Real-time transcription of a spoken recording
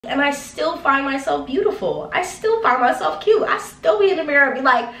And I still find myself beautiful. I still find myself cute. I still be in the mirror and be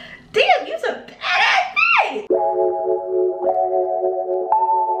like, damn, you's a badass face.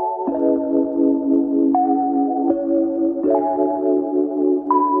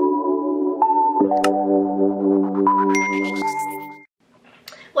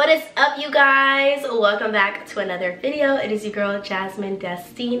 What is up, you guys? Welcome back to another video. It is your girl Jasmine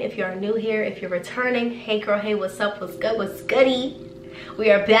Destine. If you are new here, if you're returning, hey girl, hey, what's up, what's good, what's goody?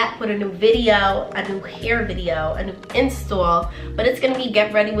 We are back with a new video, a new hair video, a new install, but it's gonna be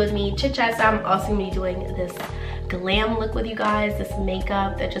get ready with me, chit chat. So I'm also gonna be doing this glam look with you guys, this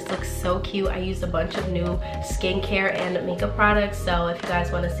makeup that just looks so cute. I used a bunch of new skincare and makeup products, so if you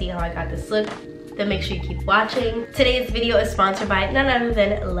guys want to see how I got this look, then make sure you keep watching. Today's video is sponsored by none other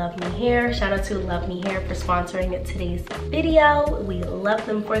than Luvmehair. Shout out to Luvmehair for sponsoring today's video. We love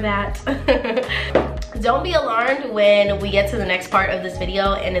them for that. Don't be alarmed when we get to the next part of this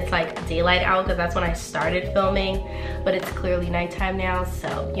video and it's like daylight out, because that's when I started filming, but it's clearly nighttime now,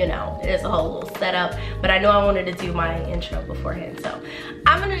 so you know, it is a whole little setup. But I know I wanted to do my intro beforehand, so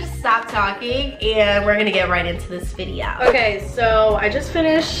I'm gonna just stop talking and we're gonna get right into this video. Okay, so I just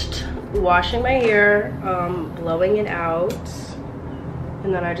finished washing my hair, blowing it out,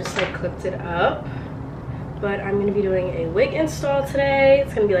 and then I just like clipped it up. But I'm gonna be doing a wig install today.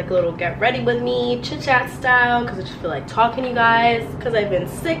 It's gonna be like a little get ready with me, chit chat style, because I just feel like talking to you guys, because I've been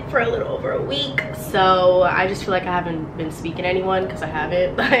sick for a little over a week. So I just feel like I haven't been speaking to anyone, because I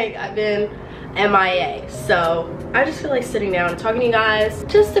haven't, like I've been MIA. So I just feel like sitting down and talking to you guys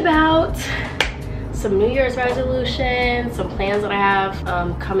just about some New Year's resolutions, some plans that I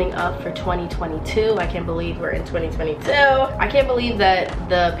have coming up for 2022. I can't believe we're in 2022. I can't believe that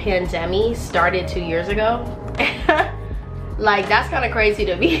the pandemic started 2 years ago. Like, that's kind of crazy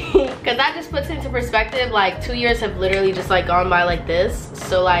to me, because that just puts into perspective, like 2 years have literally just like gone by like this.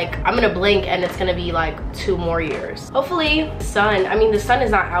 So like I'm gonna blink and it's gonna be like 2 more years. Hopefully the sun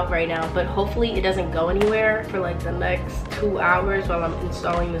is not out right now, but hopefully it doesn't go anywhere for like the next 2 hours while I'm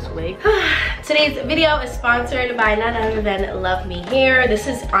installing this wig. Today's video is sponsored by none other than Luvmehair. This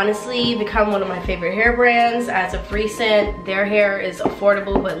has honestly become one of my favorite hair brands as of recent. Their hair is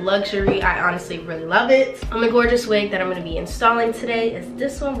affordable but luxury. I honestly really love it. A gorgeous wig that I'm gonna be installing today is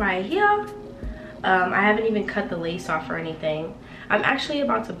this one right here. I haven't even cut the lace off or anything. I'm actually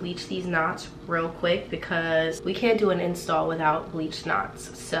about to bleach these knots real quick because we can't do an install without bleached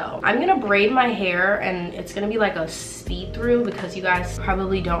knots. So I'm gonna braid my hair, and it's gonna be like a speed through because you guys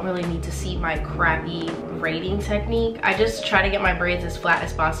probably don't really need to see my crappy braiding technique. I just try to get my braids as flat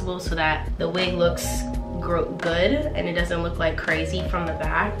as possible so that the wig looks good and it doesn't look like crazy from the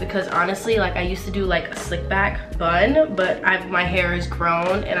back, because honestly, like I used to do like a slick back bun, but my hair is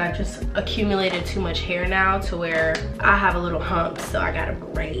grown and I've just accumulated too much hair now to where I have a little hump, so I gotta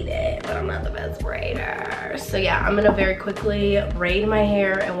braid it, but I'm not the best braider. So yeah, I'm gonna very quickly braid my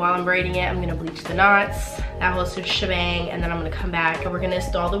hair, and while I'm braiding it, I'm gonna bleach the knots, that whole shebang, and then I'm gonna come back and we're gonna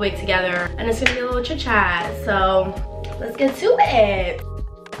install the wig together, and it's gonna be a little chit chat. So let's get to it.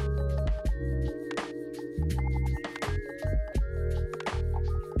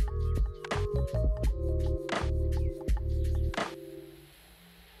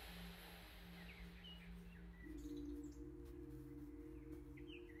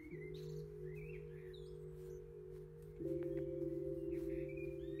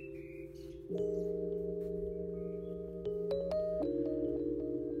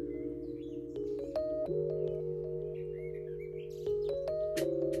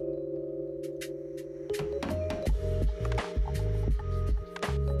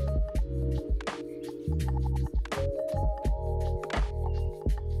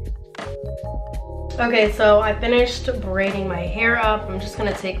 Okay, so I finished braiding my hair up. I'm just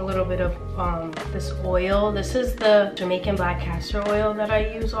gonna take a little bit of this oil. This is the Jamaican black castor oil that I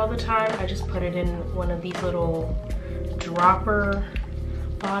use all the time. I just put it in one of these little dropper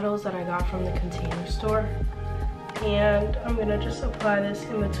bottles that I got from the Container Store. And I'm gonna just apply this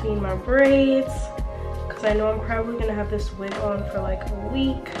in between my braids, because I know I'm probably gonna have this wig on for like a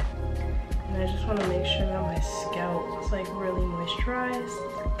week. And I just wanna make sure that my scalp is like really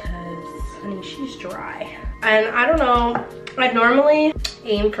moisturized, because honey, she's dry. And I don't know, I normally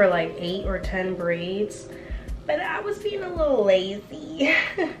aim for like 8 or 10 braids, but I was being a little lazy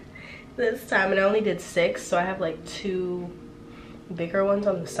this time, and I only did 6, so I have like 2 bigger ones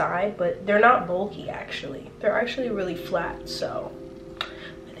on the side, but they're not bulky actually. They're actually really flat, so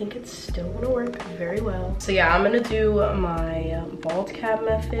I think it's still gonna work very well. So yeah, I'm gonna do my bald cap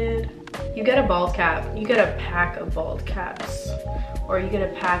method. You get a bald cap, you get a pack of bald caps, or you get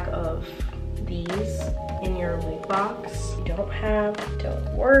a pack of these in your wig box. If you don't have, don't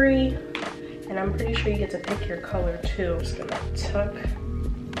worry. And I'm pretty sure you get to pick your color too. I'm just gonna tuck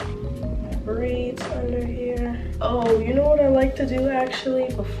my braids under here. Oh, you know what I like to do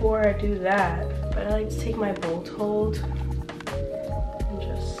actually before I do that? I like to take my bolt hold and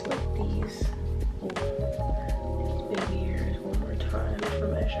just slip these baby ears one more time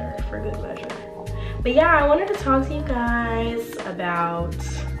for good measure. But yeah, I wanted to talk to you guys about,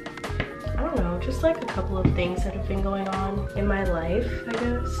 I don't know, just like a couple of things that have been going on in my life, I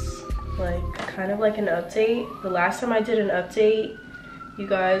guess. Like kind of like an update. The last time I did an update, you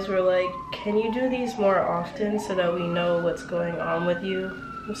guys were like, can you do these more often so that we know what's going on with you?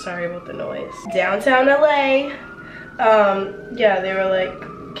 I'm sorry about the noise. Downtown LA. Yeah, they were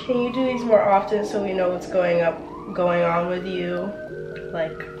like, can you do these more often so we know what's going on with you,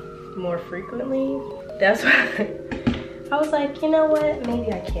 like more frequently? That's why I was like, you know what,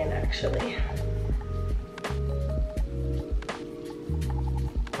 maybe I can actually.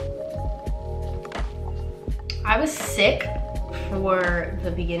 I was sick for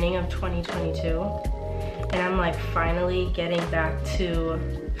the beginning of 2022, and I'm like finally getting back to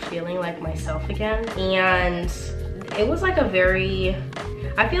feeling like myself again. And it was like a very,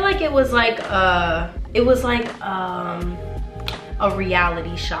 I feel like it was like a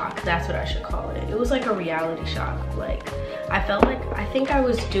reality shock. That's what I should call it. It was like a reality shock. Like I felt like, I think I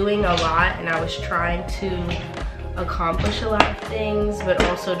was doing a lot and I was trying to accomplish a lot of things, but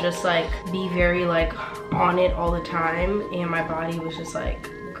also just like be very like on it all the time, and my body was just like,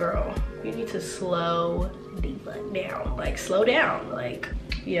 girl, you need to slow the fuck down, like slow down. Like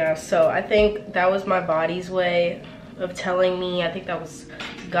yeah, so I think that was my body's way of telling me, I think that was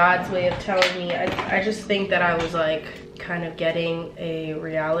God's way of telling me. I just think that I was like kind of getting a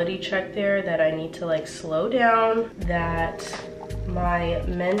reality check there, that I need to like slow down, that my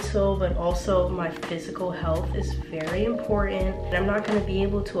mental but also my physical health is very important, and I'm not going to be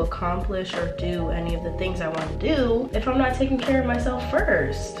able to accomplish or do any of the things I want to do if I'm not taking care of myself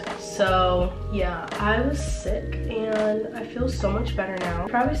first. So yeah, I was sick and I feel so much better now.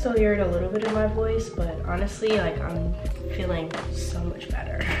 Probably still hear it a little bit in my voice, but honestly, like I'm feeling so much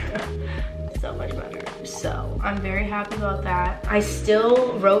better. So much better. So I'm very happy about that. I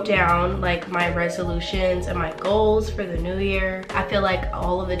still wrote down like my resolutions and my goals for the new year. I feel like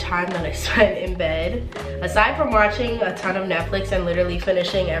all of the time that I spent in bed, aside from watching a ton of Netflix and literally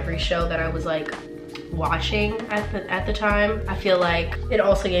finishing every show that I was like watching at the time, I feel like it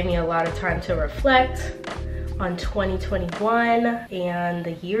also gave me a lot of time to reflect on 2021 and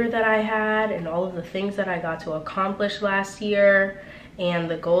the year that I had and all of the things that I got to accomplish last year,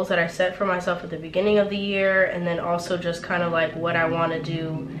 and the goals that I set for myself at the beginning of the year, and then also just kind of like what I want to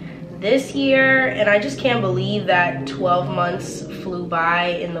do this year. And I just can't believe that 12 months flew by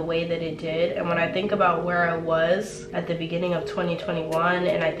in the way that it did. And when I think about where I was at the beginning of 2021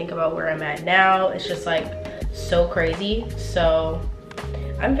 and I think about where I'm at now, it's just like so crazy. So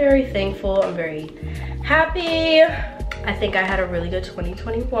I'm very thankful, I'm very happy. I think I had a really good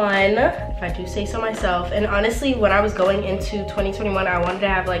 2021, if I do say so myself. And honestly, when I was going into 2021, I wanted to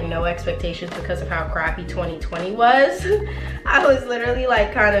have like no expectations because of how crappy 2020 was. I was literally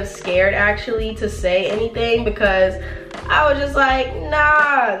like kind of scared actually to say anything, because I was just like,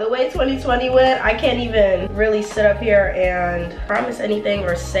 nah, the way 2020 went, I can't even really sit up here and promise anything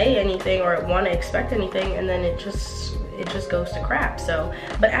or say anything or want to expect anything, and then it just goes to crap. So,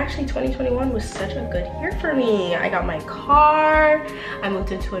 but actually 2021 was such a good year for me. I got my car, I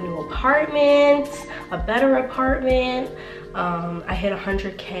moved into a new apartment, a better apartment. I hit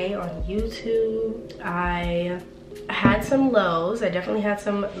 100K on YouTube. I had some lows. I definitely had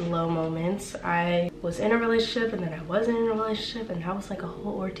some low moments. I was in a relationship and then I wasn't in a relationship, and that was like a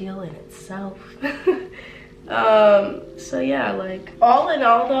whole ordeal in itself. So yeah, like all in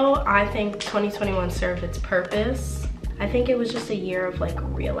all though, I think 2021 served its purpose. I think it was just a year of like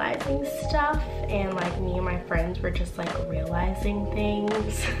realizing stuff, and like me and my friends were just like realizing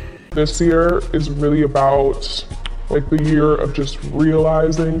things. This year is really about like the year of just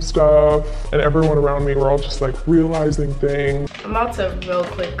realizing stuff, and everyone around me, we're all just like realizing things. I'm about to real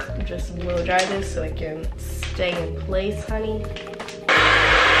quick just blow dry this so it can stay in place, honey.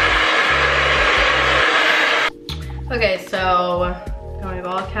 Okay, so got my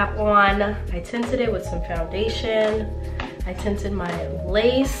ball cap on. I tinted it with some foundation. I tinted my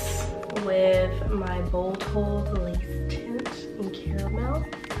lace with my Bold Hold lace tint in caramel.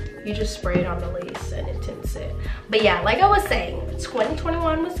 You just spray it on the lace and it tints it. But yeah, like I was saying,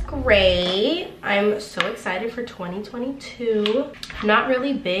 2021 was great. I'm so excited for 2022. I'm not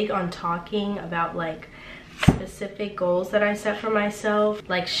really big on talking about like specific goals that I set for myself,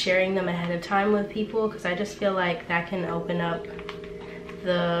 like sharing them ahead of time with people, because I just feel like that can open up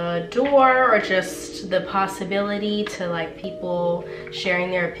the door, or just the possibility to like people sharing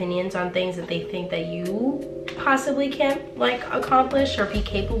their opinions on things that they think that you possibly can't like accomplish or be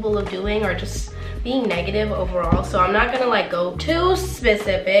capable of doing, or just being negative overall. So I'm not gonna like go too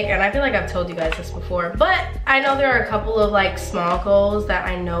specific, and I feel like I've told you guys this before, but I know there are a couple of like small goals that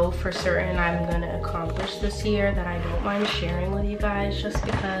I know for certain I'm gonna accomplish this year that I don't mind sharing with you guys, just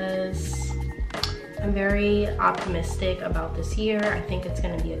because I'm very optimistic about this year. I think it's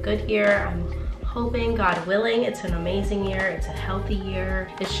gonna be a good year. I'm hoping, God willing, it's an amazing year. It's a healthy year.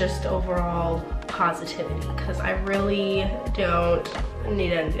 It's just overall positivity, because I really don't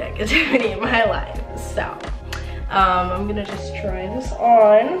need any negativity in my life. So I'm gonna just try this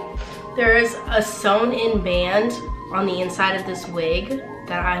on. There is a sewn in band on the inside of this wig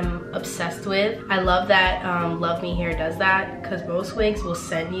that I'm obsessed with. I love that Luvmehair does that, because most wigs will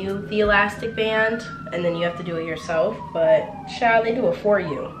send you the elastic band and then you have to do it yourself, but child, they do it for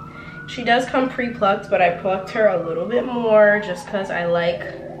you. She does come pre-plucked, but I plucked her a little bit more just because I like,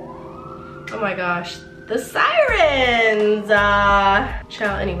 oh my gosh, the sirens!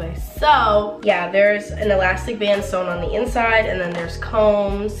 Child, anyway, so yeah, there's an elastic band sewn on the inside, and then there's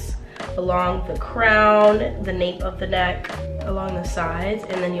combs along the crown, the nape of the neck, along the sides,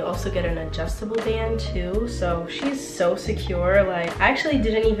 and then you also get an adjustable band too. So she's so secure. Like, I actually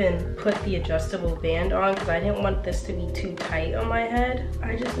didn't even put the adjustable band on because I didn't want this to be too tight on my head.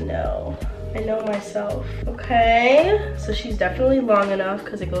 I just know. I know myself. Okay, so she's definitely long enough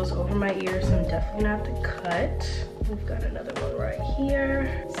because it goes over my ears, so I'm definitely gonna have to cut. We've got another one right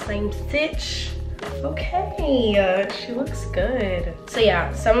here. Same stitch. Okay, she looks good. So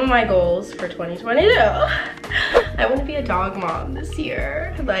yeah, some of my goals for 2022. I want to be a dog mom this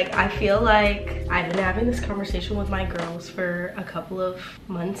year. Like, I feel like I've been having this conversation with my girls for a couple of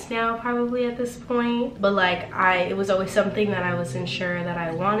months now, probably at this point. But like, it was always something that I wasn't sure that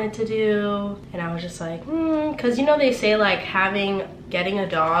I wanted to do. And I was just like, because you know they say like getting a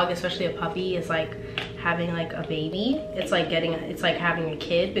dog, especially a puppy, is like having like a baby. It's like having a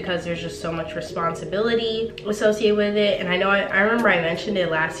kid, because there's just so much responsibility associated with it. And I know I remember I mentioned it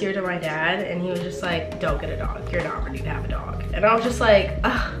last year to my dad, and he was just like, don't get a dog, you're not ready to have a dog. And I was just like,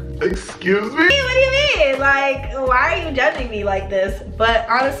 ugh. Excuse me? What do you mean? Like, why are you judging me like this? But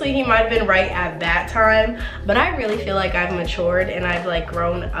honestly, he might have been right at that time. But I really feel like I've matured and I've like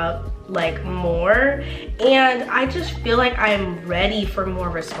grown up like more, and I just feel like I'm ready for more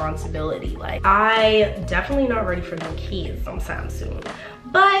responsibility. Like, I definitely not ready for no kids sometime soon,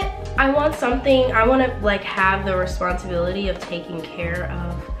 but I want something. I want to like have the responsibility of taking care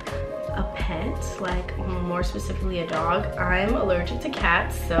of a pet, like more specifically a dog. I'm allergic to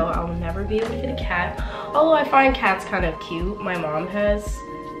cats, so I'll never be able to get a cat, although I find cats kind of cute. My mom has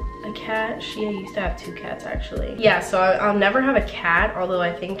a cat. She used to have 2 cats actually. Yeah, so I'll never have a cat, although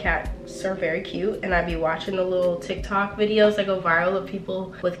I think cats are very cute, and I'd be watching the little TikTok videos that go viral of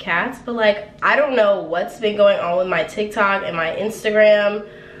people with cats. But like, I don't know what's been going on with my TikTok and my Instagram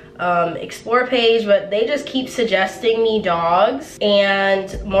explore page, but they just keep suggesting me dogs,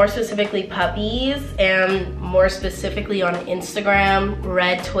 and more specifically puppies, and more specifically on Instagram,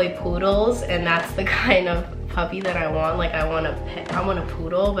 red toy poodles. And that's the kind of puppy that I want. Like, I want a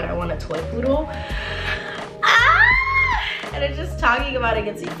poodle, but I want a toy poodle. And it's just talking about it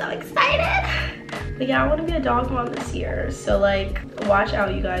gets me so excited. But yeah, I want to be a dog mom this year. So like, watch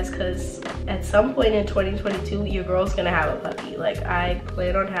out you guys, because at some point in 2022 your girl's gonna have a puppy. Like, I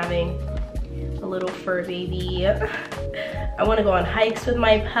plan on having a little fur baby. I want to go on hikes with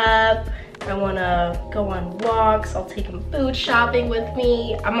my pup. I want to go on walks. I'll take him food shopping with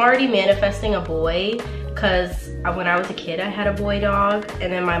me. I'm already manifesting a boy, because when I was a kid I had a boy dog,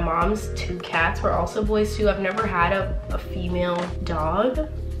 and then my mom's 2 cats were also boys too. I've never had a female dog,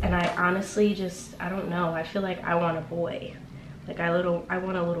 and I honestly just, I don't know, I feel like I want a boy. Like, I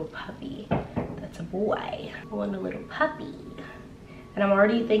want a little puppy that's a boy. I want a little puppy. And I'm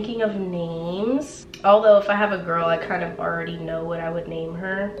already thinking of names. Although if I have a girl, I kind of already know what I would name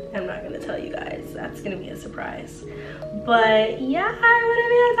her. I'm not gonna tell you guys, that's gonna be a surprise. But yeah, I wanna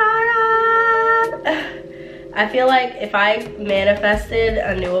be a dog. I feel like if I manifested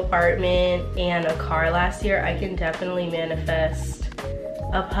a new apartment and a car last year, I can definitely manifest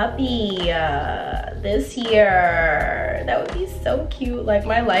a puppy this year. That would be so cute. Like,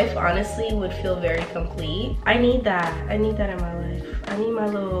 my life honestly would feel very complete. I need that. I need that in my life. I need my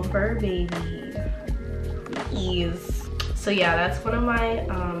little fur baby. Please. So yeah, that's one of my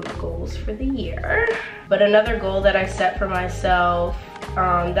goals for the year. But another goal that I set for myself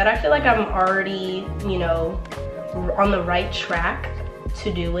that I feel like I'm already, you know, on the right track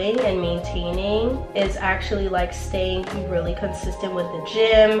to doing and maintaining is actually like staying really consistent with the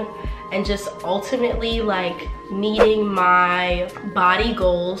gym and just ultimately like meeting my body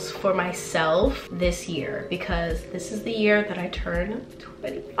goals for myself this year, because this is the year that I turn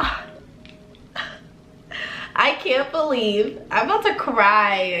 25. I can't believe, I'm about to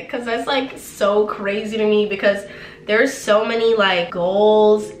cry because that's like so crazy to me, because there's so many like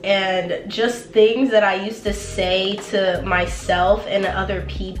goals and just things that I used to say to myself and other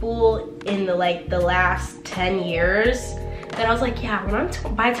people in the last 10 years. And I was like, yeah,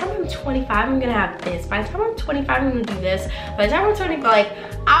 when by the time I'm 25, I'm gonna have this. By the time I'm 25, I'm gonna do this. By the time I'm 25, like,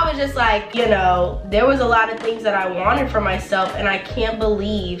 I was just like, you know, there was a lot of things that I wanted for myself, and I can't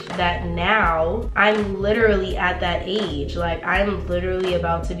believe that now I'm literally at that age. Like, I'm literally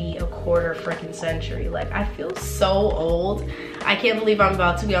about to be a quarter freaking century. Like, I feel so old. I can't believe I'm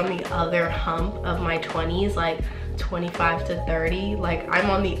about to be on the other hump of my 20s, like 25 to 30. Like, I'm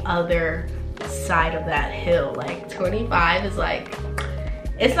on the other side of that hill. Like 25 is like,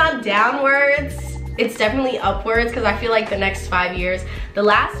 it's not downwards, it's definitely upwards, because I feel like the next 5 years, the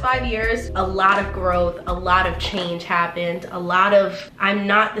last 5 years, a lot of growth, a lot of change happened, I'm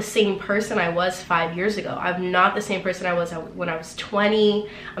not the same person I was 5 years ago. I'm not the same person I was when I was 20.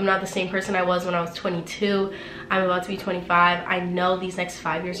 I'm not the same person I was when I was 22. I'm about to be 25. I know these next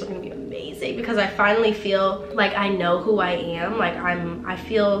 5 years are gonna be amazing, because I finally feel like I know who I am. Like I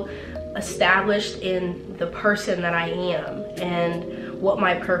feel established in the person that I am and what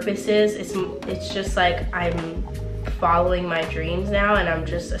my purpose is. It's just like I'm following my dreams now, and I'm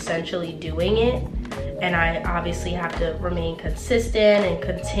just essentially doing it. And I obviously have to remain consistent and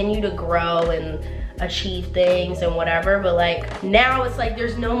continue to grow and achieve things and whatever, but like now it's like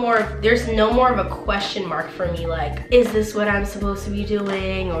there's no more of a question mark for me, like, is this what I'm supposed to be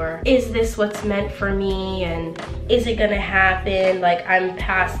doing, or is this what's meant for me, and is it gonna happen? Like, I'm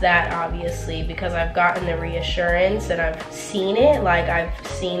past that, obviously, because I've gotten the reassurance and I've seen it, like I've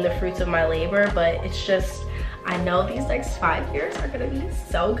seen the fruits of my labor. But it's just, I know these next 5 years are gonna be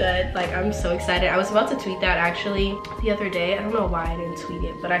so good. Like, I'm so excited. I was about to tweet that actually the other day. I don't know why I didn't tweet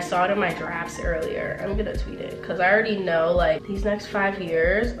it, but I saw it in my drafts earlier. I'm gonna tweet it because I already know, like, these next 5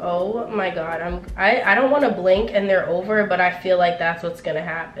 years, oh my God, I don't want to blink and they're over, but I feel like that's what's gonna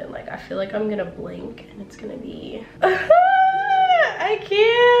happen. Like, I feel like I'm gonna blink and it's gonna be I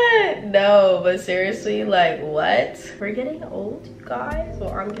can't. No, but seriously, like, what? We're getting old, you guys.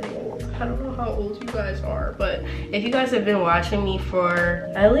 Well, I'm getting old. I don't know how old you guys are, but if you guys have been watching me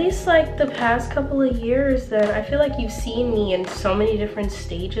for at least like the past couple of years, then I feel like you've seen me in so many different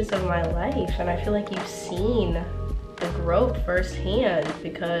stages of my life, and I feel like you've seen the growth firsthand,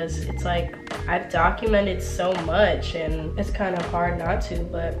 because it's like I've documented so much and it's kind of hard not to.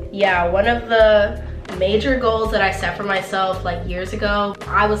 But yeah, one of the major goals that I set for myself like years ago,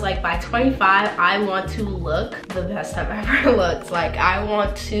 I was like, by 25, I want to look the best I've ever looked. Like, I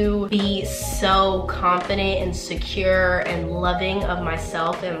want to be so confident and secure and loving of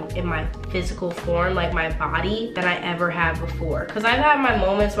myself and in my physical form, like my body, than I ever have before. Because I've had my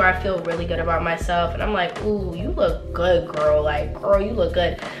moments where I feel really good about myself and I'm like, ooh, you look good, girl. Like, girl, you look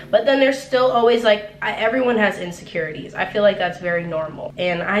good. But then there's still always like, everyone has insecurities. I feel like that's very normal.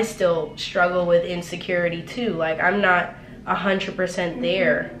 And I still struggle with insecurity too. Like, I'm not 100%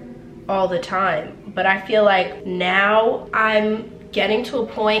 there all the time. But I feel like now I'm getting to a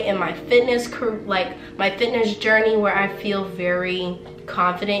point in my fitness journey where I feel very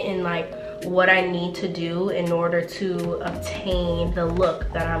confident in like what I need to do in order to obtain the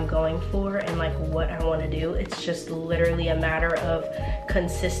look that I'm going for and like what I want to do. It's just literally a matter of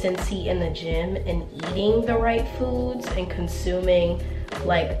consistency in the gym and eating the right foods and consuming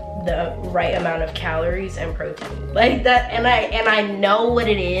like the right amount of calories and protein like that. And I know what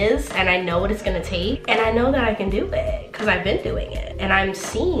it is, and I know what it's gonna take, and I know that I can do it because I've been doing it, and I'm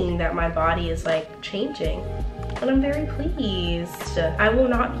seeing that my body is like changing. And I'm very pleased. I will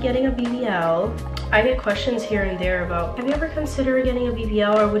not be getting a BBL. I get questions here and there about, have you ever considered getting a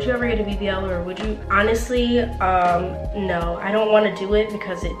BBL, or would you ever get a BBL, or would you? Honestly, no, I don't want to do it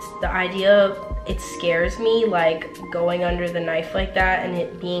because it's the idea, it scares me, like going under the knife like that and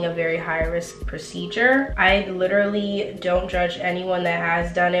it being a very high risk procedure. I literally don't judge anyone that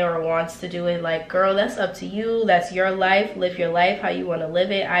has done it or wants to do it. Like, girl, that's up to you. That's your life. Live your life how you want to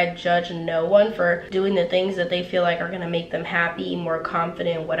live it. I judge no one for doing the things that they feel like are going to make them happy, more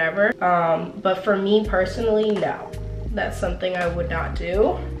confident, whatever. But for me personally, no. That's something I would not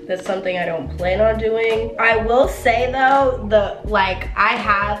do. That's something I don't plan on doing. I will say though, I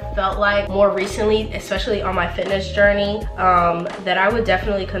have felt like more recently, especially on my fitness journey, that I would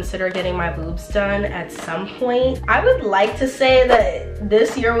definitely consider getting my boobs done at some point. I would like to say that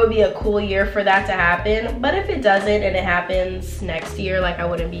this year would be a cool year for that to happen, but if it doesn't and it happens next year, like, I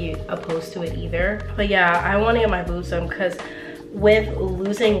wouldn't be opposed to it either. But yeah, I want to get my boobs done because with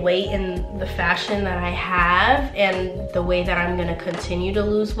losing weight in the fashion that I have and the way that I'm gonna continue to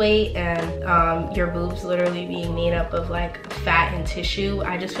lose weight, and your boobs literally being made up of like fat and tissue,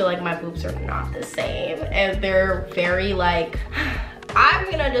 I just feel like my boobs are not the same, and they're very like, I'm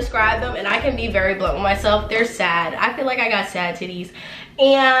gonna describe them, and I can be very blunt with myself, they're sad. I feel like I got sad titties,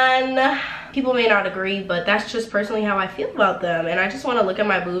 and people may not agree, but that's just personally how I feel about them. And I just want to look at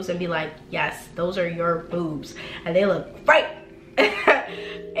my boobs and be like, yes, those are your boobs and they look great.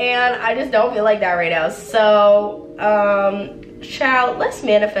 And I just don't feel like that right now. So child, let's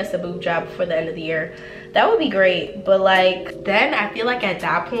manifest a boob job before the end of the year. That would be great. But like, then I feel like at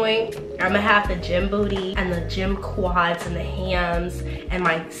that point I'm gonna have the gym booty and the gym quads and the hands and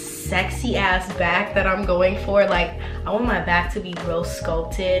my sexy ass back that I'm going for. Like, I want my back to be real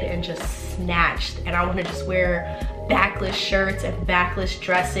sculpted and just snatched, and I want to just wear backless shirts and backless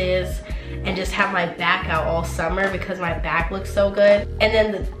dresses and just have my back out all summer because my back looks so good. And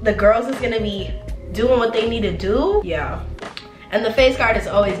then the girls is gonna be doing what they need to do. Yeah. And the face guard is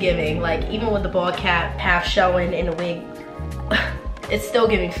always giving, like, even with the bald cap half showing in a wig, it's still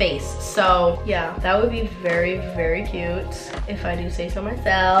giving face. So yeah, that would be very, very cute if I do say so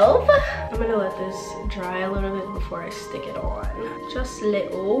myself. I'm gonna let this dry a little bit before I stick it on, just a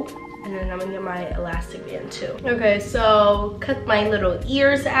little. And then I'm gonna get my elastic band too. Okay, so cut my little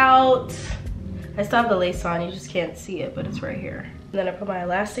ears out. I still have the lace on, you just can't see it, but it's right here. And then I put my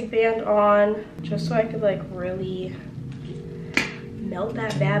elastic band on just so I could like really melt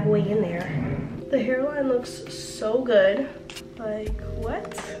that bad boy in there. The hairline looks so good. Like,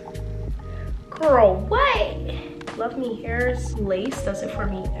 what? Girl, what? Luvmehair's lace does it for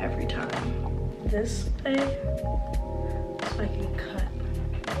me every time. This way, so I can cut.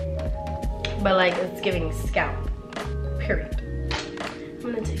 But like, it's giving scalp, period.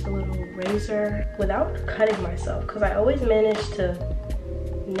 I'm gonna take a little razor without cutting myself, because I always manage to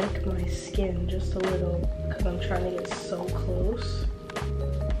nick my skin just a little because I'm trying to get so close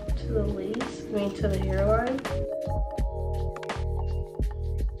to the lace, to the hairline.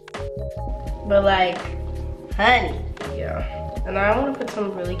 But like, honey, yeah. And I want to put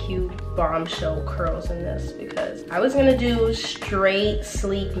some really cute bombshell curls in this because I was gonna do straight,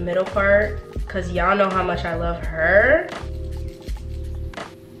 sleek middle part because y'all know how much I love her.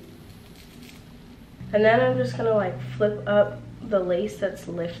 And then I'm just gonna like flip up the lace that's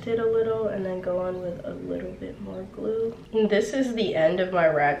lifted a little and then go on with a little bit more glue. And this is the end of my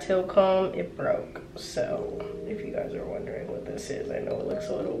rat tail comb. It broke, so if you guys are wondering what this is, I know it looks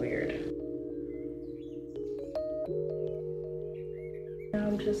a little weird. Now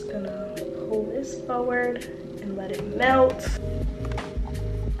I'm just gonna pull this forward and let it melt.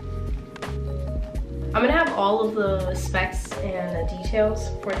 I'm gonna have all of the specs and the details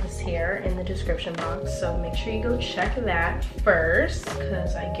for this hair in the description box, so make sure you go check that first,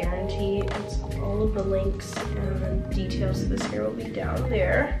 because I guarantee it's all of the links and details to this hair will be down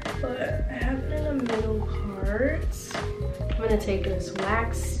there. But I have it in the middle part. I'm gonna take this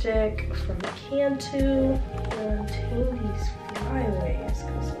wax stick from Cantu and tame these flyaways,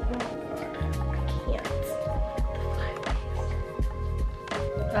 because oh my god, I can't.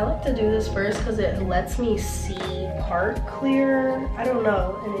 I like to do this first because it lets me see part clear. I don't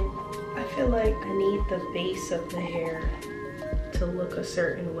know, and I feel like I need the base of the hair to look a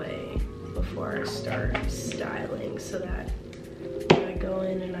certain way before I start styling, so that when I go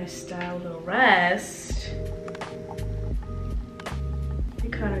in and I style the rest,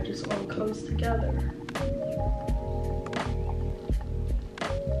 it kind of just all comes together.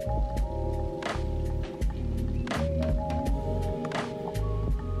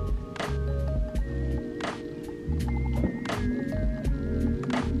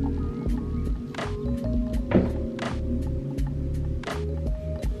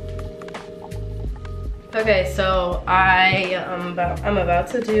 Okay, so I'm about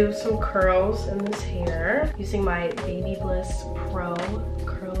to do some curls in this hair using my Baby Bliss Pro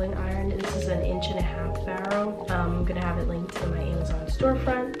curling iron. This is an 1.5-inch barrel. I'm gonna have it linked in my Amazon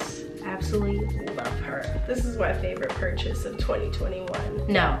storefront. Absolutely love her. This is my favorite purchase of 2021.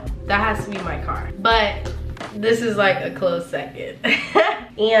 No, that has to be my car, but this is like a close second.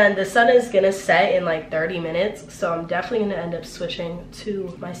 And the sun is gonna set in like 30 minutes, so I'm definitely gonna end up switching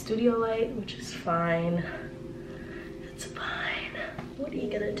to my studio light, which is fine. It's fine. What are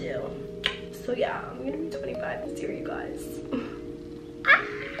you gonna do? So yeah, I'm gonna be 25 this year, you guys.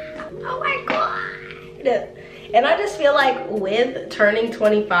 Oh my god. And I just feel like with turning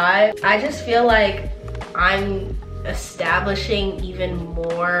 25, I just feel like I'm establishing even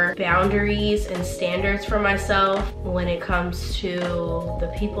more boundaries and standards for myself when it comes to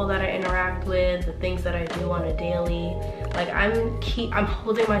the people that I interact with, the things that I do on a daily. Like I'm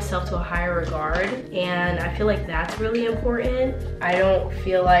holding myself to a higher regard, and I feel like that's really important. I don't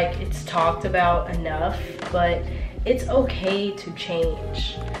feel like it's talked about enough, but it's okay to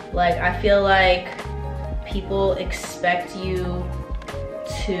change. Like I feel like people expect you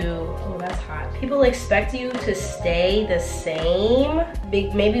to, oh that's hot. People expect you to stay the same,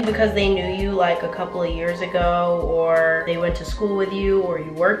 maybe because they knew you like a couple of years ago, or they went to school with you, or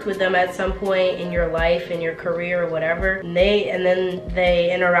you worked with them at some point in your life, in your career or whatever. And then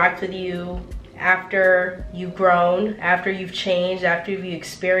they interact with you after you've grown, after you've changed, after you've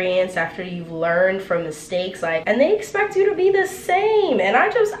experienced, after you've learned from mistakes, like, and they expect you to be the same. And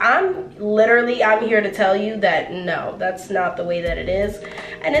I'm here to tell you that no, that's not the way that it is.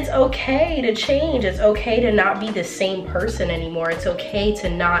 And it's okay to change. It's okay to not be the same person anymore. It's okay to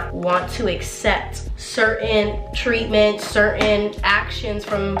not want to accept certain treatment, certain actions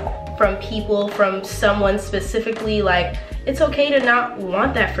from people, from someone specifically. Like, it's okay to not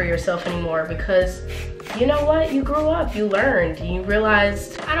want that for yourself anymore, because you know what? You grew up, you learned, you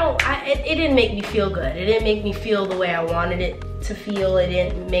realized, it didn't make me feel good. It didn't make me feel the way I wanted it to feel. It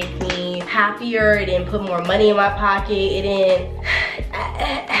didn't make me happier. It didn't put more money in my pocket. It didn't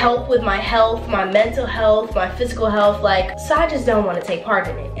help with my health, my mental health, my physical health. Like, so I just don't want to take part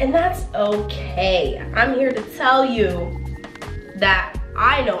in it. And that's okay. I'm here to tell you that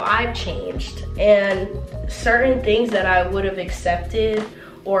I know I've changed, and certain things that I would have accepted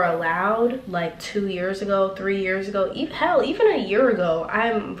or allowed like 2 years ago, 3 years ago, even a year ago,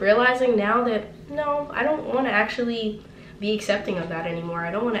 I'm realizing now that no, I don't want to actually be accepting of that anymore.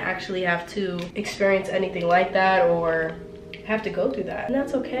 I don't want to actually have to experience anything like that or have to go through that. And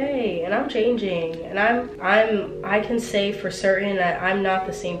that's okay. And I'm changing. And I can say for certain that I'm not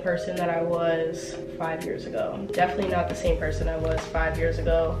the same person that I was 5 years ago. I'm definitely not the same person I was 5 years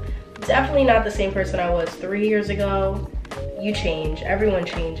ago. Definitely not the same person I was 3 years ago. You change. Everyone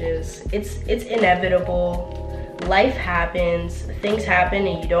changes. It's inevitable. Life happens. Things happen,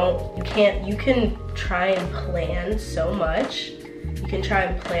 and you can try and plan so much. You can try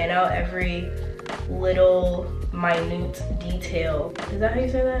and plan out every little minute detail. Is that how you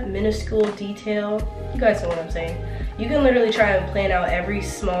say that? Minuscule detail. You guys know what I'm saying. You can literally try and plan out every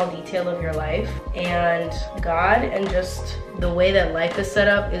small detail of your life, and God and just the way that life is set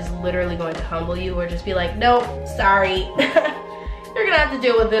up is literally going to humble you, or just be like, nope, sorry. You're gonna have to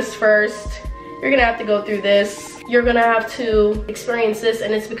deal with this first. You're gonna have to go through this. You're gonna have to experience this.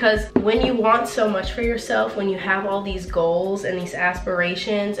 And it's because when you want so much for yourself, when you have all these goals and these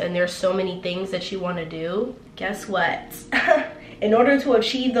aspirations, and there's so many things that you want to do, guess what? In order to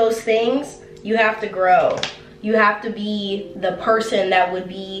achieve those things, you have to grow. You have to be the person that would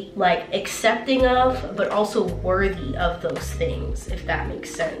be like accepting of, but also worthy of those things, if that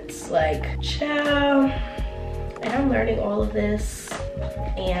makes sense. Like, ciao. And I'm learning all of this,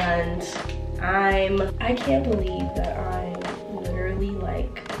 and I can't believe that I'm literally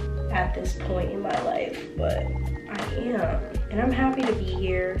like at this point in my life, but I am. And I'm happy to be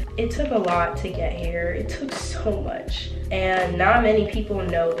here. It took a lot to get here. It took so much. And not many people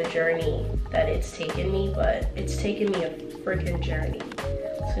know the journey that it's taken me, but it's taken me a freaking journey.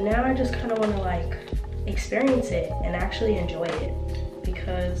 So now I just kind of want to like experience it and actually enjoy it,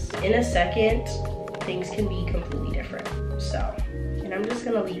 because in a second, things can be completely different. So, and I'm just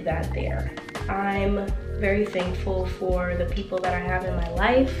gonna leave that there. I'm very thankful for the people that I have in my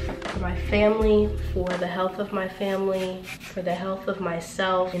life, for my family, for the health of my family, for the health of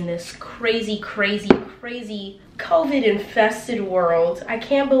myself in this crazy, crazy, crazy COVID infested world. I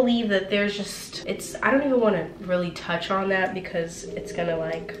can't believe that there's just, I don't even want to really touch on that, because it's gonna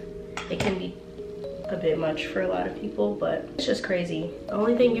like, it can be a bit much for a lot of people, but it's just crazy. The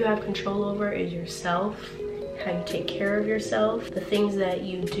only thing you have control over is yourself, how you take care of yourself, the things that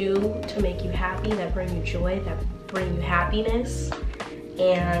you do to make you happy, that bring you joy, that bring you happiness,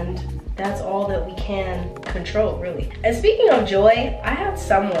 and that's all that we can control, really. And speaking of joy, I had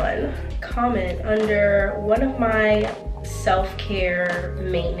someone comment under one of my self-care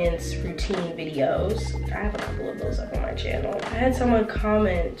maintenance routine videos. I have a couple of those up on my channel. I had someone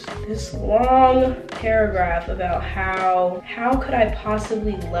comment this long paragraph about how could I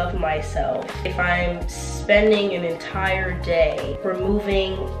possibly love myself if I'm spending an entire day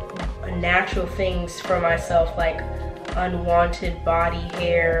removing natural things for myself, like unwanted body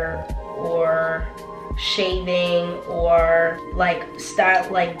hair or shaving or like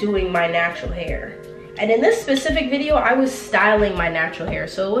doing my natural hair. And in this specific video, I was styling my natural hair,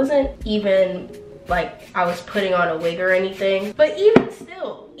 so it wasn't even like I was putting on a wig or anything. But even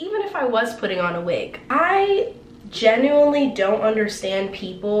still, even if I was putting on a wig, I genuinely don't understand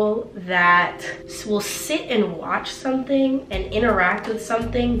people that will sit and watch something and interact with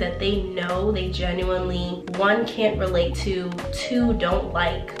something that they know they genuinely, one, can't relate to, two,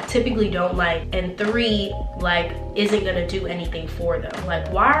 typically don't like, and three, like, isn't gonna do anything for them. Like,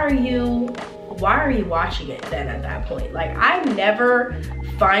 why are you watching it then at that point? Like, I never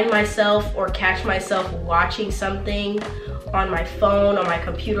find myself or catch myself watching something on my phone, on my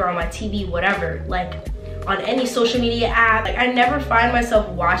computer, on my TV, whatever, like on any social media app. Like, I never find myself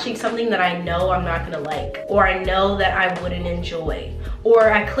watching something that I know I'm not gonna like, or I know that I wouldn't enjoy.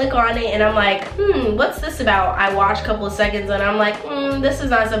 Or I click on it and I'm like, what's this about? I watch a couple of seconds and I'm like, this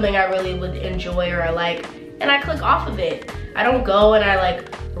is not something I really would enjoy or I like, and I click off of it. I don't go and I like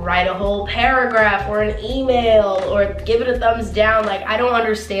write a whole paragraph or an email or give it a thumbs down. Like, I don't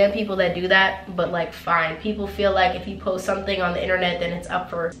understand people that do that, but like, fine. People feel like if you post something on the internet, then it's up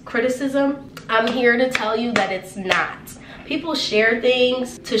for criticism. I'm here to tell you that it's not. People share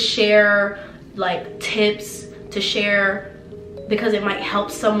things to share like tips, to share because it might help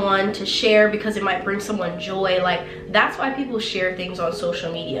someone, to share because it might bring someone joy. Like, that's why people share things on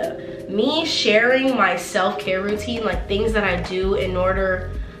social media. Me sharing my self-care routine, like things that I do in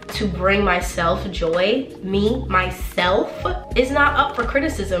order to bring myself joy, myself, is not up for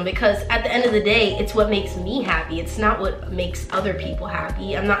criticism, because at the end of the day, it's what makes me happy. It's not what makes other people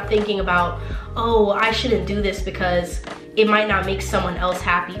happy. I'm not thinking about, oh, I shouldn't do this because it might not make someone else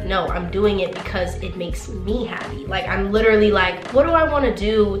happy. No, I'm doing it because it makes me happy. Like, I'm literally like, what do I want to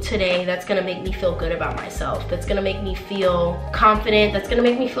do today that's gonna make me feel good about myself, that's gonna make me feel confident, that's gonna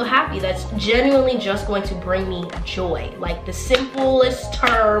make me feel happy, that's genuinely just going to bring me joy. Like, the simplest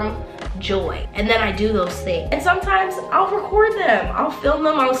term, joy. And then I do those things. And sometimes I'll record them, I'll film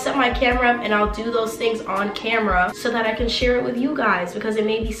them, I'll set my camera up and I'll do those things on camera so that I can share it with you guys, because it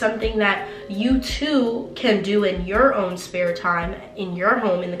may be something that you too can do in your own spare time, in your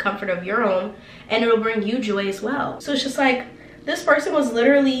home, in the comfort of your home, and it'll bring you joy as well. So it's just like, this person was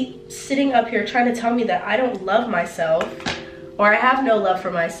literally sitting up here trying to tell me that I don't love myself, or I have no love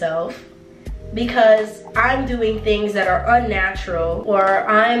for myself, because I'm doing things that are unnatural, or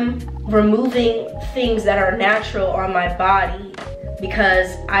I'm removing things that are natural on my body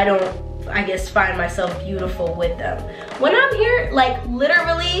because I don't, I guess, find myself beautiful with them. When I'm here, like,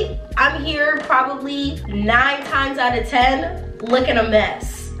 literally, I'm here probably 9 times out of 10 looking a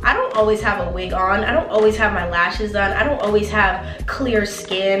mess. I don't always have a wig on. I don't always have my lashes done. I don't always have clear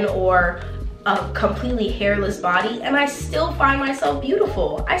skin or a completely hairless body, and I still find myself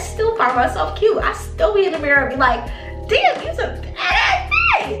beautiful. I still find myself cute. I still be in the mirror and be like, damn, you're a badass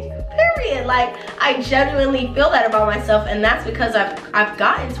thing. Period. Like, I genuinely feel that about myself, and that's because I've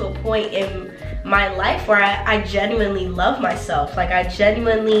gotten to a point in my life where I genuinely love myself. Like, I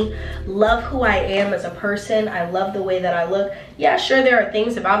genuinely love who I am as a person. I love the way that I look. Yeah, sure, there are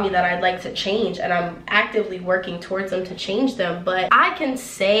things about me that I'd like to change, and I'm actively working towards them to change them, but I can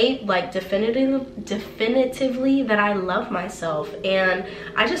say, like, definitively that I love myself. And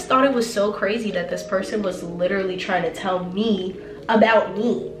I just thought it was so crazy that this person was literally trying to tell me about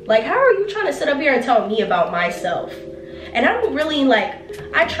me. Like, how are you trying to sit up here and tell me about myself? And I don't really, like,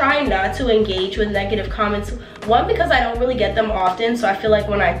 I try not to engage with negative comments. One, because I don't really get them often, so I feel like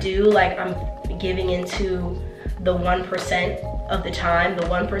when I do, like, I'm giving into the 1% of the time, the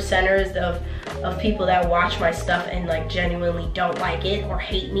 1%ers of people that watch my stuff and, like, genuinely don't like it or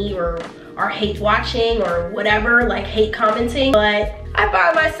hate me or are hate watching or whatever, like, hate commenting. But I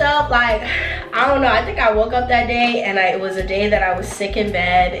find myself, like, I don't know, I think I woke up that day and it was a day that I was sick in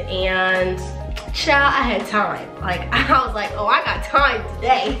bed, and child, I had time. Like, I was like, oh, I got time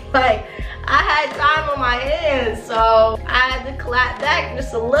today. Like, I had time on my hands, so I had to clap back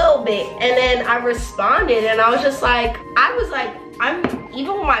just a little bit. And then I responded, and I was just like,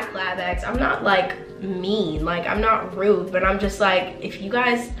 even with my clapbacks, I'm not like mean, like, I'm not rude, but I'm just like, if you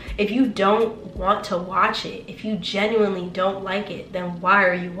don't want to watch it, if you genuinely don't like it, then why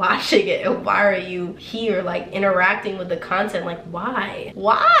are you watching it? And why are you here, like, interacting with the content? Like, why?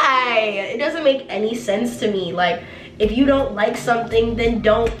 It doesn't make any sense to me. Like, if you don't like something, then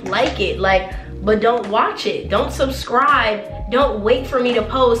don't like it. Like, but don't watch it. Don't subscribe. Don't wait for me to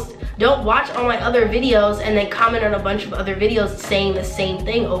post. Don't watch all my other videos and then comment on a bunch of other videos saying the same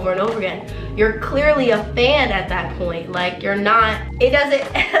thing over and over again. You're clearly a fan at that point. Like, you're not, it's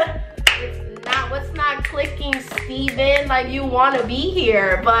not What's not clicking, Steven? Like, you want to be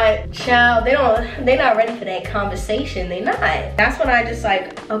here, but child, they're not ready for that conversation. They not. That's when I just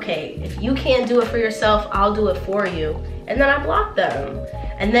like, okay, if you can't do it for yourself, I'll do it for you. And then I block them.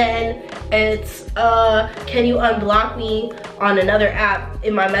 And then it's, can you unblock me on another app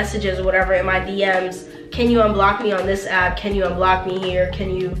in my messages or whatever, in my DMs? Can you unblock me on this app? Can you unblock me here?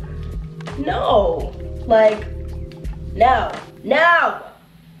 Can you? No. Like, no. No.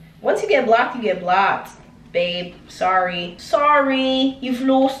 Once you get blocked, you get blocked. Babe, sorry. Sorry, you've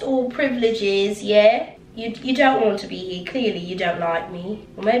lost all privileges, yeah? You don't want to be here. Clearly, you don't like me.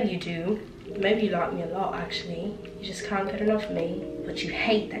 Or maybe you do. Maybe you like me a lot, actually. You just can't get enough of me. But you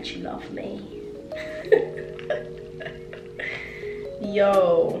hate that you love me.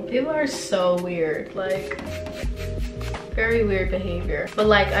 Yo, people are so weird. Like, very weird behavior. But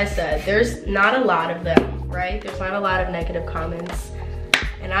like I said, there's not a lot of them, right? There's not a lot of negative comments.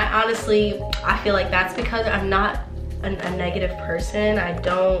 And I honestly, I feel like that's because I'm not a negative person. I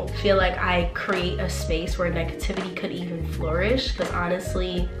don't feel like I create a space where negativity could even flourish. Because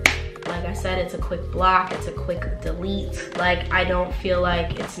honestly, like I said, it's a quick block, it's a quick delete. Like, I don't feel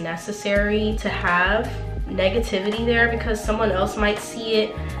like it's necessary to have negativity there because someone else might see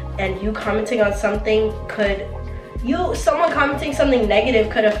it, and you commenting on something could, someone commenting something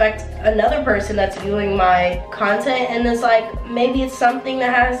negative could affect another person that's viewing my content, and it's like, maybe it's something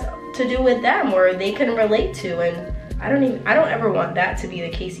that has to do with them or they can relate to, and I don't ever want that to be the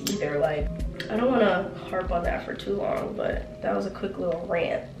case either. Like, I don't want to harp on that for too long, but that was a quick little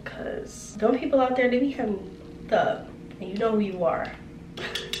rant, because them people out there, they become thug, and you know who you are.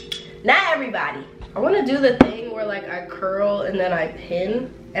 Not everybody. I want to do the thing where like I curl and then I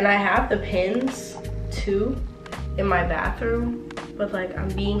pin, and I have the pins too in my bathroom, but like I'm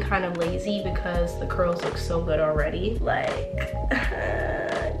being kind of lazy because the curls look so good already. Like,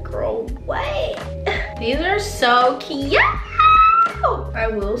 girl, wait. These are so cute. I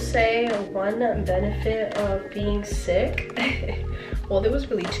will say one benefit of being sick, well, there was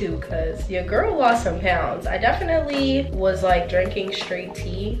really two, because your girl lost some pounds. I definitely was like drinking straight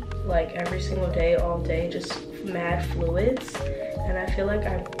tea like every single day, all day, just mad fluids, and I feel like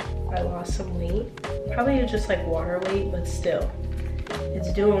I lost some weight. Probably just like water weight, but still,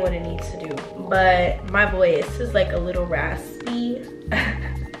 it's doing what it needs to do. But my voice is like a little raspy.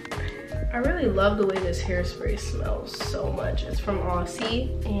 I really love the way this hairspray smells so much. It's from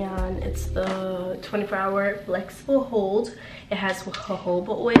Aussie, and it's the 24-hour flexible hold. It has jojoba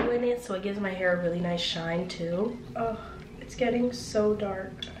oil in it, so it gives my hair a really nice shine too. Oh, it's getting so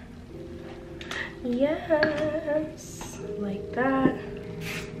dark. Yes, like that.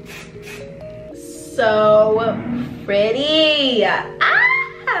 So pretty.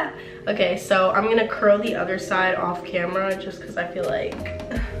 Ah! Okay, so I'm gonna curl the other side off camera just because I feel like,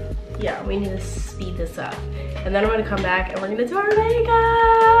 yeah, we need to speed this up. And then I'm gonna come back and we're gonna do our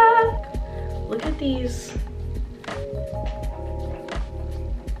makeup. Look at these.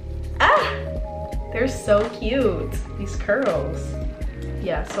 Ah! They're so cute, these curls.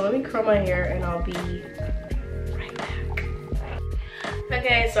 Yeah, so let me curl my hair and I'll be right back.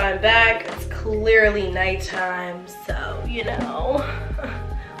 Okay, so I'm back. It's clearly nighttime, so, you know,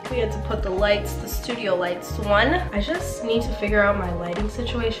 we had to put the lights, the studio lights on. I just need to figure out my lighting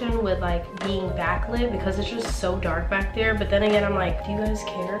situation with like being backlit, because it's just so dark back there. But then again, I'm like, do you guys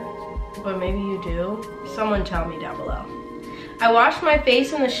care? But maybe you do. Someone tell me down below. I washed my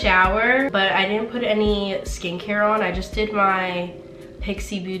face in the shower, but I didn't put any skincare on. I just did my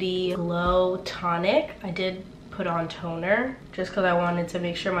Pixie Beauty Glow Tonic. I did put on toner just because I wanted to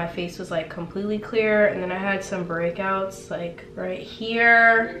make sure my face was like completely clear. And then I had some breakouts like right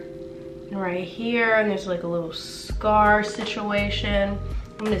here and right here, and there's like a little scar situation.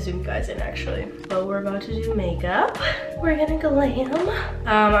 I'm gonna zoom you guys in actually. But we're about to do makeup. We're gonna glam.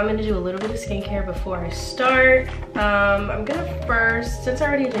 I'm gonna do a little bit of skincare before I start. I'm gonna first, since I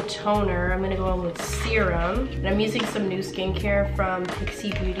already did toner, I'm gonna go on with serum. And I'm using some new skincare from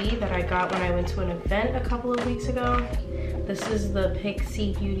Pixie Beauty that I got when I went to an event a couple of weeks ago. This is the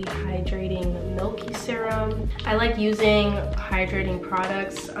Pixie Beauty Hydrating Milky Serum. I like using hydrating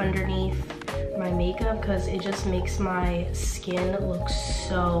products underneath my makeup because it just makes my skin look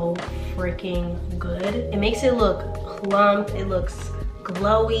so freaking good. It makes it look plump, it looks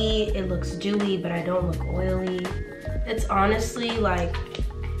glowy, it looks dewy, but I don't look oily. It's honestly like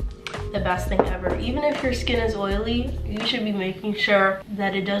the best thing ever. Even if your skin is oily, you should be making sure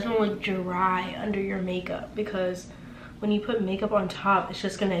that it doesn't look dry under your makeup, because when you put makeup on top, it's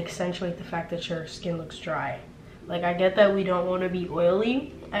just gonna accentuate the fact that your skin looks dry. Like, I get that we don't want to be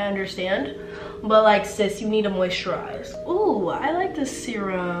oily, I understand, but like, sis, you need to moisturize. Ooh, Ooh, I like this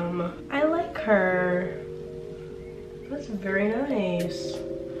serum. I like her. That's very nice.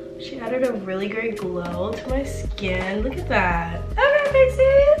 She added a really great glow to my skin. Look at that. Okay,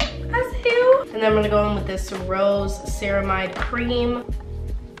 Pixie. I see you. And then I'm gonna go in with this Rose Ceramide Cream.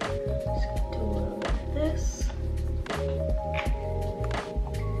 Just gonna do a little bit of this.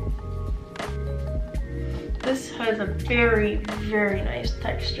 This has a very, very nice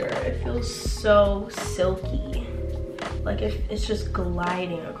texture. It feels so silky. Like if it's just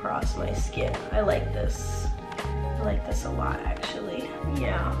gliding across my skin. I like this. I like this a lot, actually.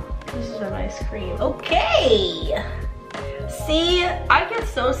 Yeah, this is a nice cream. Okay. See, I get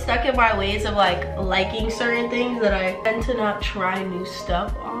so stuck in my ways of like liking certain things that I tend to not try new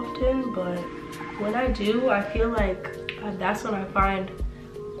stuff often, but when I do, I feel like that's when I find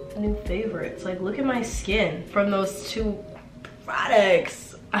new favorites. Like, look at my skin from those two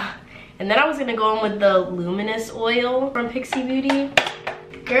products. And then I was gonna go in with the Luminous Oil from Pixie Beauty.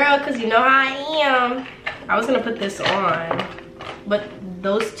 Girl, cause you know how I am. I was gonna put this on, but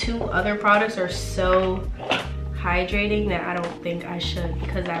those two other products are so hydrating that I don't think I should,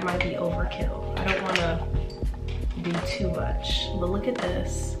 because that might be overkill. I don't wanna do too much. But look at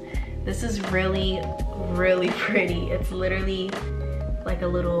this. This is really, really pretty. It's literally like a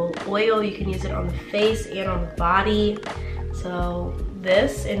little oil. You can use it on the face and on the body. So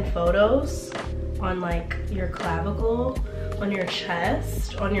this in photos on like your clavicle, on your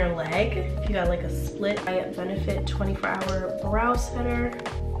chest, on your leg, if you got like a split Benefit 24-hour brow setter.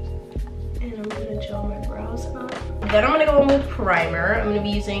 And I'm gonna gel my brows up. Then I'm gonna go in with primer. I'm gonna be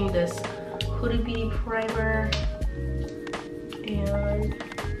using this Huda Beauty primer. And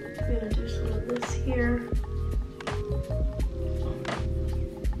I'm gonna do some of this here.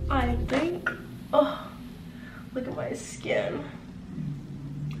 I think, oh, look at my skin.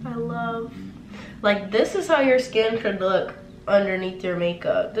 I love, like, this is how your skin should look underneath your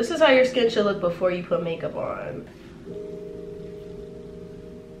makeup. This is how your skin should look before you put makeup on.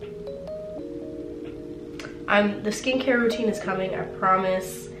 The skincare routine is coming, I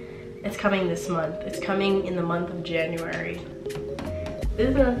promise. It's coming this month. It's coming in the month of January.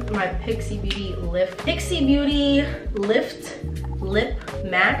 This is my Pixie Beauty Lift Lip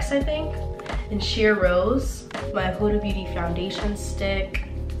Max, I think, in Sheer Rose. My Huda Beauty foundation stick.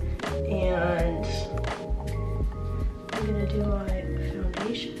 And I'm gonna do my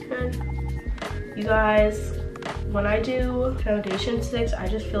foundation. You guys, when I do foundation sticks, I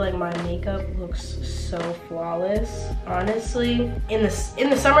just feel like my makeup looks so flawless. Honestly, in the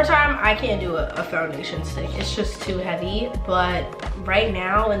summertime, I can't do a foundation stick. It's just too heavy. But right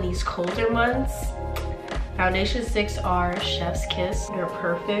now, in these colder months, foundation sticks are chef's kiss. They're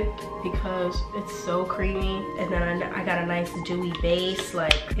perfect because it's so creamy, and then I got a nice dewy base.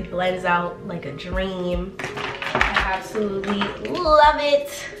 Like, it blends out like a dream. I absolutely love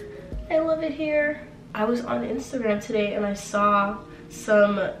it. I love it here. I was on Instagram today and I saw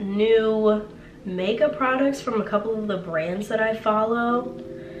some new makeup products from a couple of the brands that I follow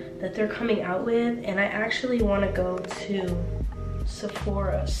that they're coming out with, and I actually want to go to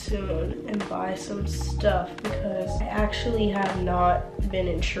Sephora soon and buy some stuff because I actually have not been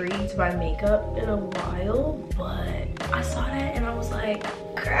intrigued by makeup in a while, but I saw that and I was like,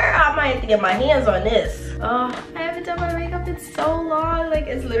 girl, I might have to get my hands on this. I haven't done my makeup in so long. Like,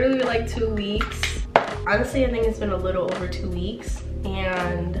 it's literally like 2 weeks. Honestly, I think it's been a little over 2 weeks,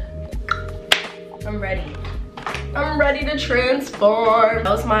 and I'm ready. I'm ready to transform.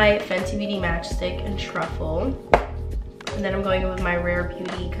 That was my Fenty Beauty Matchstick in Truffle. And then I'm going in with my Rare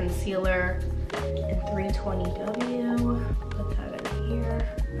Beauty Concealer in 320W. Put that in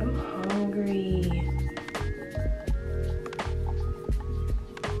here. I'm hungry.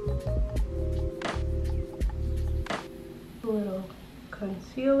 A little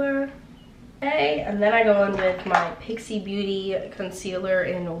concealer. Okay, and then I go in with my Pixie Beauty Concealer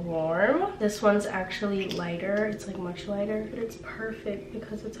in Warm. This one's actually lighter. It's like much lighter, but it's perfect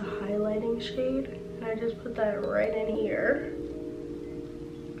because it's a highlighting shade. And I just put that right in here.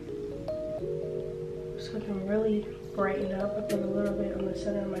 So I can really brighten up. I put a little bit on the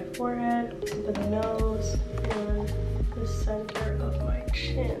center of my forehead, under the nose, and the center of my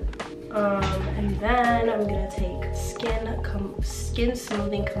chin. And then I'm gonna take Skin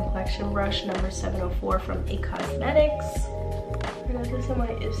Smoothing Complexion Brush number 704 from IT Cosmetics. I got this in my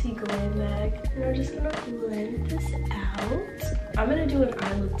Ipsy Glam bag, and I'm just gonna blend this out. I'm gonna do an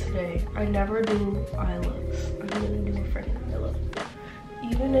eye look today. I never do eye looks. I'm gonna do a freaking eye look.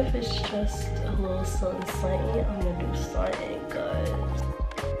 Even if it's just a little something, I'm gonna do something good.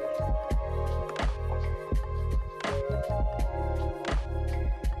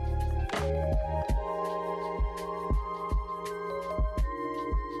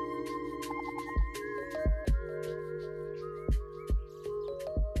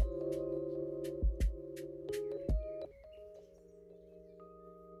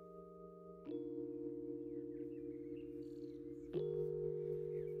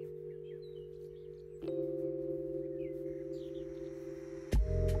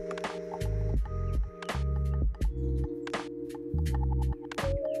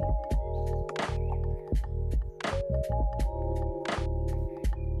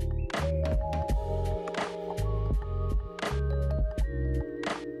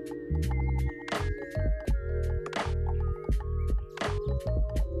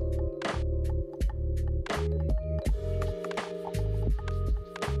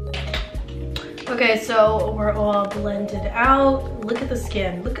 Okay, so we're all blended out. Look at the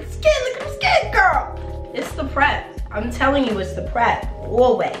skin. Look at the skin. Look at the skin, girl. It's the prep. I'm telling you, it's the prep.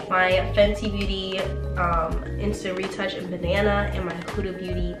 Always. My Fenty Beauty Instant Retouch in Banana and my Huda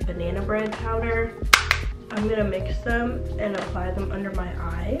Beauty Banana Bread powder. I'm gonna mix them and apply them under my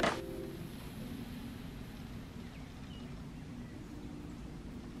eye.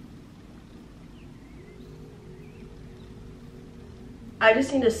 I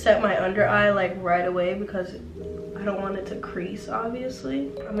just need to set my under eye like right away because I don't want it to crease,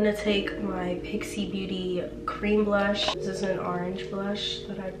 obviously. I'm gonna take my Pixie Beauty cream blush. This is an orange blush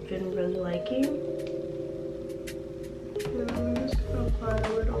that I've been really liking. And I'm just gonna apply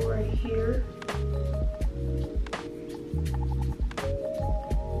a little right here.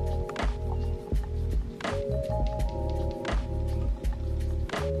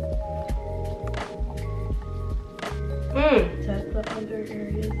 Set the other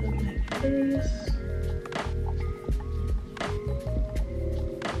areas of my face.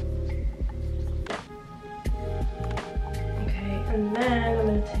 Okay, and then I'm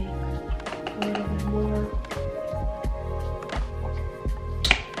gonna take a little bit more.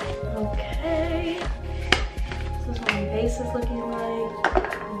 Okay, this is what my base is looking like.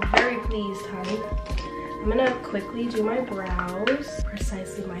 I'm very pleased, honey. I'm gonna quickly do my brows.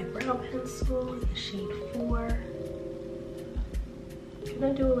 Precisely my brow pencil, the shade 4. I'm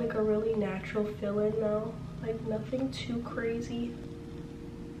gonna do like a really natural fill-in now, like nothing too crazy.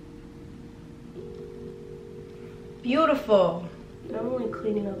 Beautiful. I'm only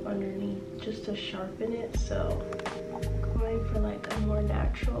cleaning up underneath just to sharpen it, so I'm going for like a more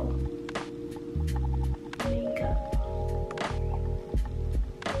natural makeup.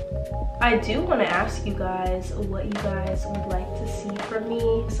 I do want to ask you guys what you guys would like to see from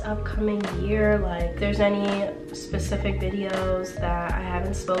me this upcoming year. Like, if there's any specific videos that I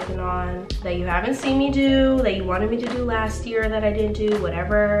haven't spoken on, that you haven't seen me do, that you wanted me to do last year that I didn't do,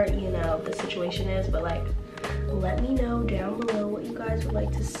 whatever, you know, the situation is. But like, let me know down below what you guys would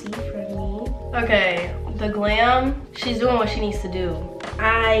like to see from me. Okay, the glam, she's doing what she needs to do.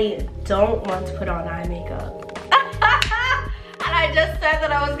 I don't want to put on eye makeup. I just said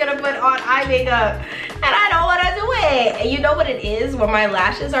that I was gonna put on eye makeup and I don't want to do it. And you know what it is? When my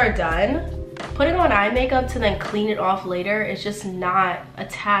lashes are done, putting on eye makeup to then clean it off later is just not a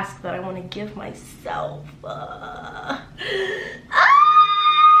task that I want to give myself. I'm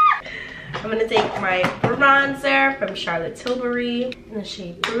gonna take my bronzer from Charlotte Tilbury in the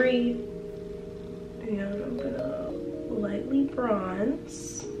shade 3 and I'm gonna lightly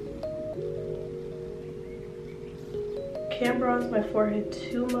bronze. Can't bronze my forehead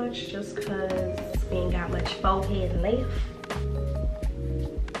too much just because we ain't got much forehead left.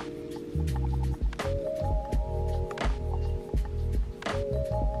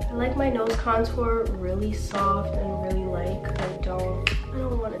 I like my nose contour really soft and really light because I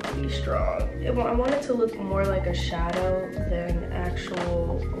don't want it to be strong. I want it to look more like a shadow than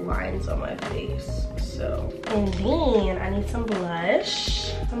actual lines on my face. So, and then I need some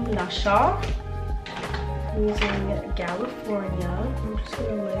blush, some blusher. I'm using California. I'm just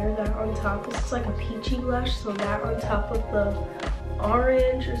gonna layer that on top. This is like a peachy blush, so that on top of the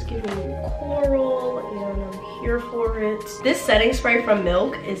orange is giving me coral, and I'm here for it. This setting spray from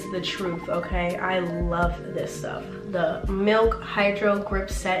Milk is the truth, okay? I love this stuff. The Milk Hydro Grip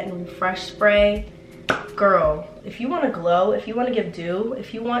Set and Refresh Spray. Girl, if you want to glow, if you want to give dew,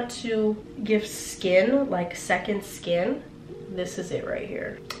 if you want to give skin, like second skin, this is it right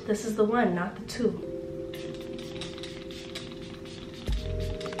here. This is the one, not the two.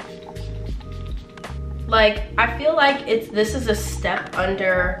 Like, I feel like this is a step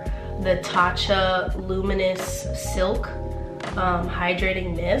under the Tatcha Luminous Silk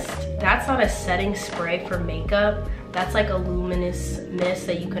Hydrating Mist. That's not a setting spray for makeup. That's like a luminous mist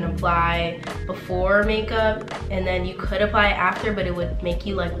that you can apply before makeup, and then you could apply after, but it would make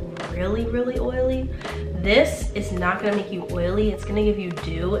you like really, really oily. This is not gonna make you oily. It's gonna give you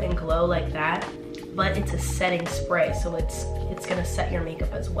dew and glow like that, but it's a setting spray, so it's gonna set your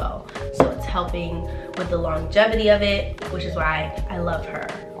makeup as well. So it's helping with the longevity of it, which is why I love her.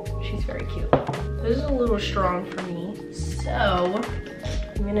 She's very cute. This is a little strong for me, so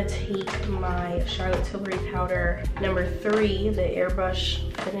I'm gonna take my Charlotte Tilbury powder number 3, the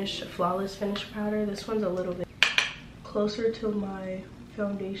Airbrush Finish Flawless Finish powder. This one's a little bit closer to my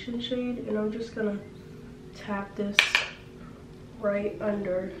foundation shade, and I'm just gonna tap this right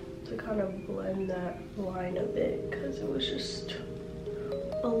under to kind of blend that line a bit because it was just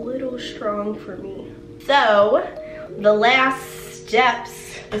a little strong for me. So the last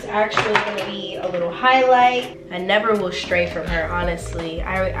steps is actually gonna be a little highlight. I never will stray from her, honestly.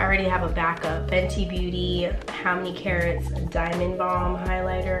 I already have a backup. Fenty Beauty, How Many Carats Diamond Balm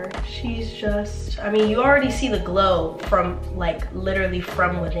highlighter. She's just, I mean, you already see the glow from like literally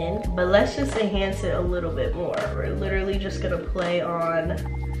from within, but let's just enhance it a little bit more. We're literally just gonna play on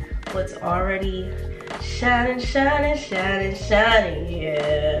what's already shining, shining, shining, shining,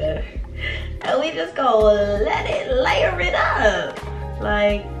 yeah. And we just gonna let it layer it up.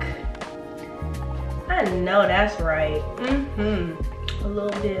 Like, I know that's right. A little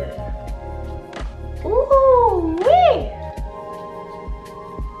bit. Ooh, wee.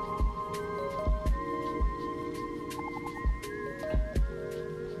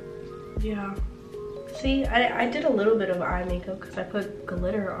 Yeah. See, I did a little bit of eye makeup because I put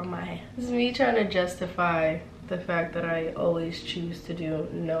glitter on my head. This is me trying to justify the fact that I always choose to do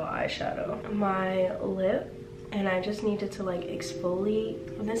no eyeshadow. My lip, and I just needed to like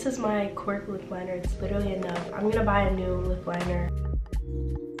exfoliate. And this is my Cork lip liner. It's literally enough. I'm gonna buy a new lip liner.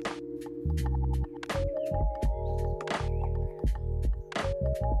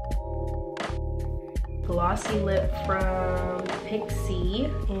 Glossy lip from Pixie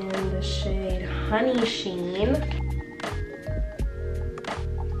in the shade Honey Sheen.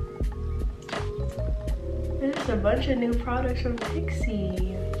 There's a bunch of new products from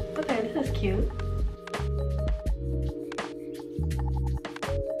Pixie. Okay, this is cute.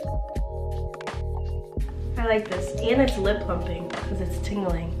 I like this, and it's lip plumping because it's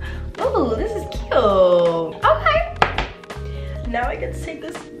tingling. Ooh, this is cute. Okay. Now I get to take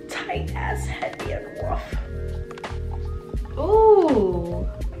this tight ass headband off. Ooh.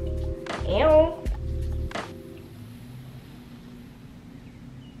 Ew.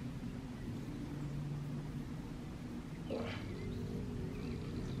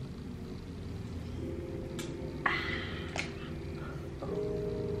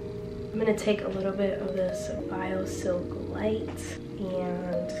 I'm gonna take a little bit of this Bio Silk Light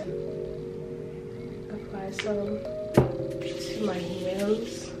and apply some to my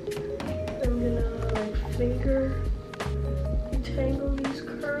hands. I'm gonna like finger detangle these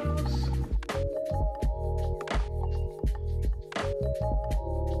curls.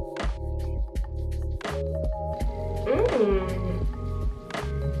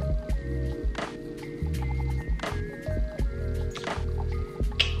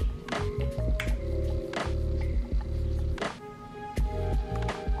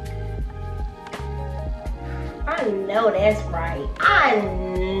 I know that's right. I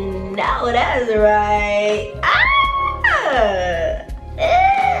know that's right.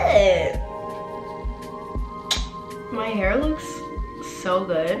 My hair looks so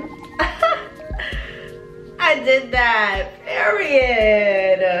good. I did that,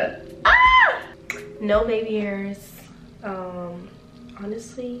 period. No baby hairs.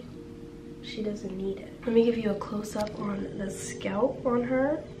 Honestly, she doesn't need it. Let me give you a close-up on the scalp on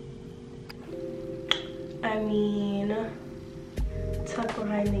her. I mean, tuck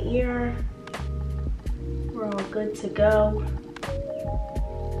behind the ear. We're all good to go.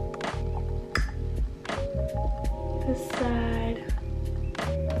 This side.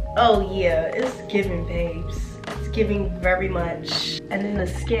 Oh yeah, it's giving, babes. It's giving very much. And then the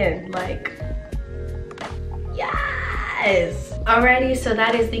skin, like, yes! Alrighty, so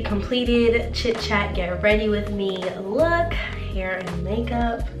that is the completed chit chat, get ready with me look, hair and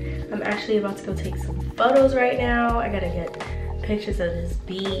makeup. I'm actually about to go take some photos right now. I gotta get pictures of this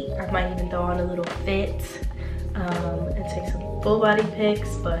beat. I might even throw on a little fit and take some full body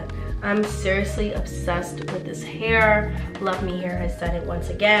pics, but I'm seriously obsessed with this hair. Luvmehair has done it once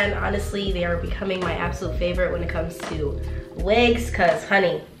again. Honestly, they are becoming my absolute favorite when it comes to wigs, cause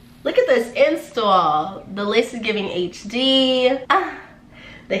honey, look at this install. The lace is giving HD.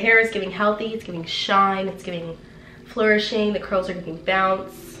 The hair is giving healthy, it's giving shine, it's giving flourishing, the curls are giving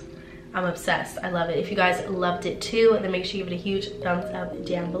bounce. I'm obsessed, I love it. If you guys loved it too, then make sure you give it a huge thumbs up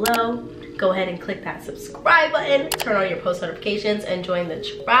down below. Go ahead and click that subscribe button, turn on your post notifications, and join the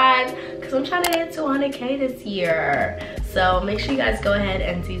tribe, because I'm trying to get to 100K this year. So make sure you guys go ahead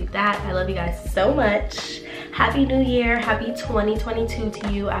and do that. I love you guys so much. Happy New Year, happy 2022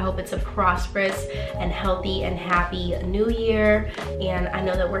 to you. I hope it's a prosperous and healthy and happy new year. And I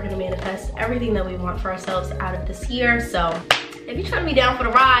know that we're gonna manifest everything that we want for ourselves out of this year. So if you're trying to be down for the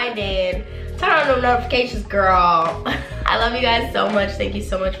ride, then turn on those notifications, girl. I love you guys so much. Thank you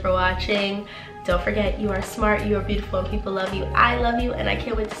so much for watching. Don't forget, you are smart, you are beautiful, and people love you. I love you, and I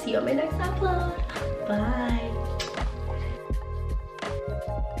can't wait to see you on my next upload. Bye.